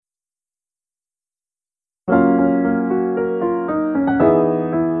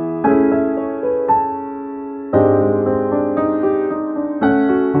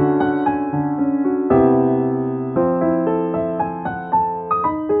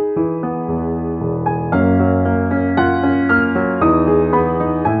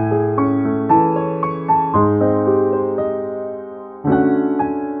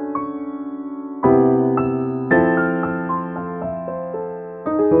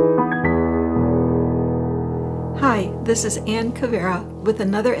Hi, this is Ann Cavera with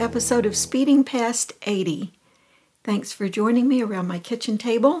another episode of Speeding Past 80. Thanks for joining me around my kitchen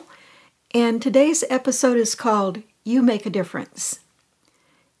table, and today's episode is called You Make a Difference.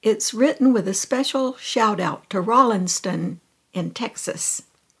 It's written with a special shout-out to Rollinston in Texas.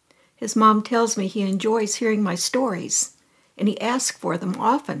 His mom tells me he enjoys hearing my stories, and he asks for them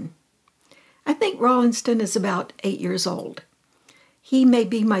often. I think Rollinston is about 8 years old. He may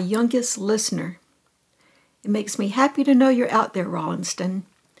be my youngest listener. It makes me happy to know you're out there, Rollinston.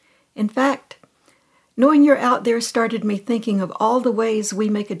 In fact, knowing you're out there started me thinking of all the ways we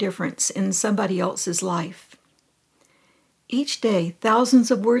make a difference in somebody else's life. Each day,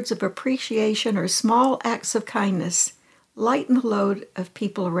 thousands of words of appreciation or small acts of kindness lighten the load of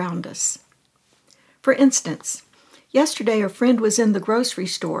people around us. For instance, yesterday a friend was in the grocery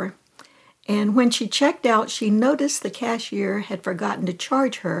store, and when she checked out, she noticed the cashier had forgotten to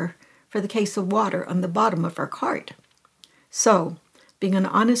charge her for the case of water on the bottom of her cart. So, being an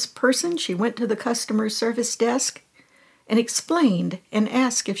honest person, she went to the customer service desk and explained and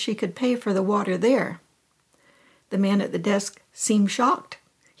asked if she could pay for the water there. The man at the desk seemed shocked.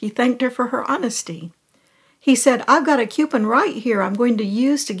 He thanked her for her honesty. He said, "I've got a coupon right here I'm going to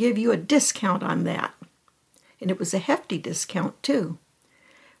use to give you a discount on that." And it was a hefty discount, too.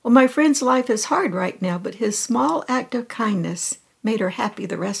 Well, my friend's life is hard right now, but his small act of kindness made her happy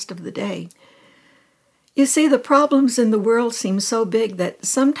the rest of the day. You see, the problems in the world seem so big that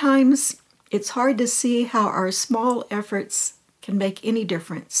sometimes it's hard to see how our small efforts can make any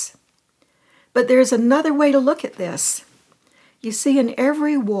difference. But there's another way to look at this. You see, in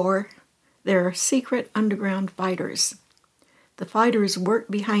every war, there are secret underground fighters. The fighters work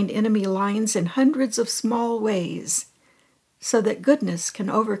behind enemy lines in hundreds of small ways so that goodness can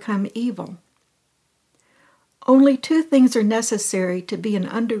overcome evil. Only two things are necessary to be an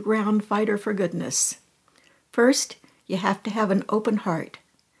underground fighter for goodness. First, you have to have an open heart,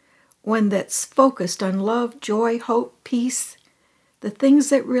 one that's focused on love, joy, hope, peace, the things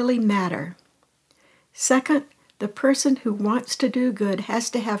that really matter. Second, the person who wants to do good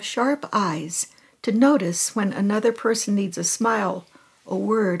has to have sharp eyes to notice when another person needs a smile, a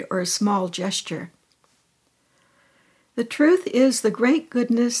word, or a small gesture. The truth is, the great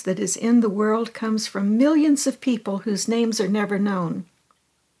goodness that is in the world comes from millions of people whose names are never known.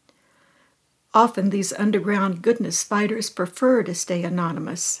 Often these underground goodness fighters prefer to stay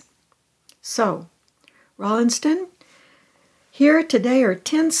anonymous. So, Rollinston, here today are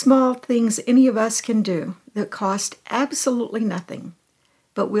 10 small things any of us can do that cost absolutely nothing,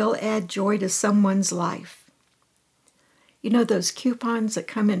 but will add joy to someone's life. You know those coupons that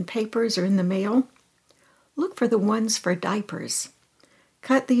come in papers or in the mail? Look for the ones for diapers.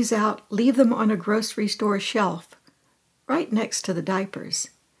 Cut these out, leave them on a grocery store shelf, right next to the diapers.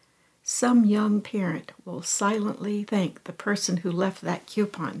 Some young parent will silently thank the person who left that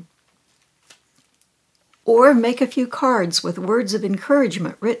coupon. Or make a few cards with words of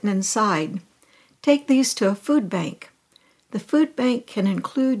encouragement written inside. Take these to a food bank. The food bank can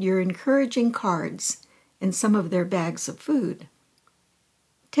include your encouraging cards in some of their bags of food.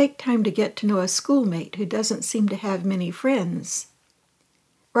 Take time to get to know a schoolmate who doesn't seem to have many friends.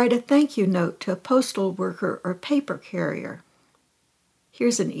 Write a thank you note to a postal worker or paper carrier.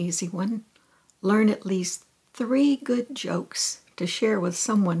 Here's an easy one. Learn at least 3 good jokes to share with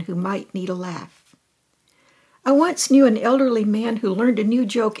someone who might need a laugh. I once knew an elderly man who learned a new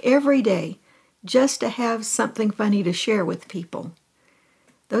joke every day just to have something funny to share with people.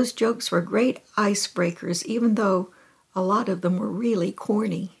 Those jokes were great icebreakers, even though a lot of them were really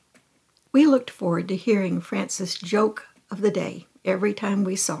corny. We looked forward to hearing Francis' joke of the day every time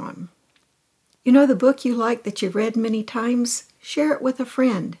we saw him. You know the book you like that you've read many times? Share it with a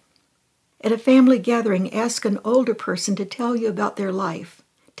friend. At a family gathering, ask an older person to tell you about their life.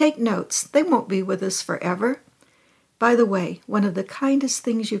 Take notes. They won't be with us forever. By the way, one of the kindest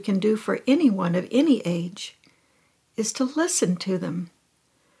things you can do for anyone of any age is to listen to them.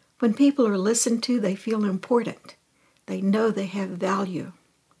 When people are listened to, they feel important. They know they have value.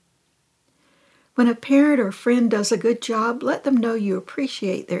 When a parent or friend does a good job, let them know you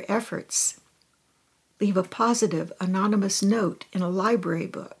appreciate their efforts. Leave a positive, anonymous note in a library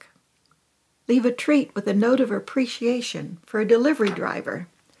book. Leave a treat with a note of appreciation for a delivery driver.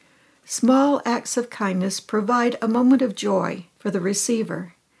 Small acts of kindness provide a moment of joy for the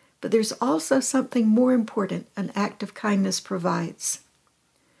receiver, but there's also something more important an act of kindness provides.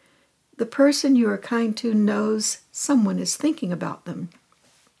 The person you are kind to knows someone is thinking about them.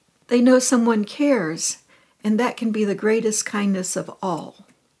 They know someone cares, and that can be the greatest kindness of all.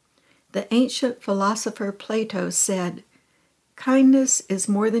 The ancient philosopher Plato said, Kindness is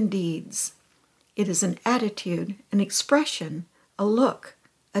more than deeds. It is an attitude, an expression, a look,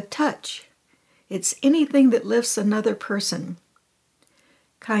 a touch. It's anything that lifts another person.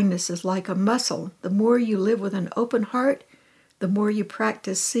 Kindness is like a muscle. The more you live with an open heart, the more you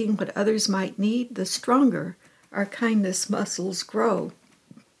practice seeing what others might need, the stronger our kindness muscles grow.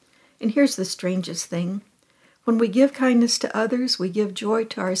 And here's the strangest thing. When we give kindness to others, we give joy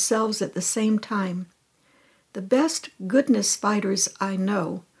to ourselves at the same time. The best goodness fighters I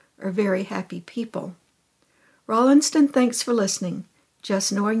know are very happy people. Rollinston, thanks for listening.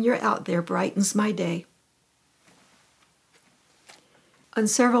 Just knowing you're out there brightens my day. On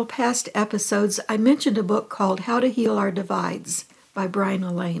several past episodes, I mentioned a book called How to Heal Our Divides by Brian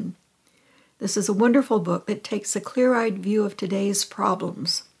Allain. This is a wonderful book that takes a clear-eyed view of today's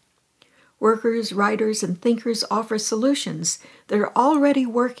problems. Workers, writers, and thinkers offer solutions that are already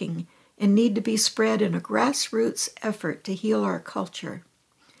working and need to be spread in a grassroots effort to heal our culture.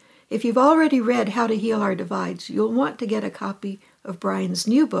 If you've already read How to Heal Our Divides, you'll want to get a copy of Brian's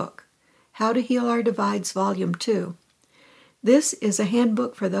new book, How to Heal Our Divides, Volume 2. This is a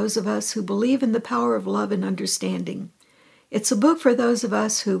handbook for those of us who believe in the power of love and understanding. It's a book for those of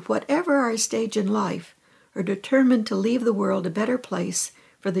us who, whatever our stage in life, are determined to leave the world a better place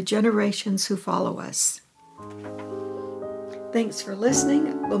for the generations who follow us. Thanks for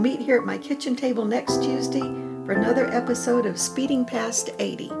listening. We'll meet here at my kitchen table next Tuesday for another episode of Speeding Past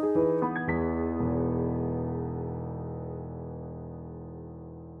 80.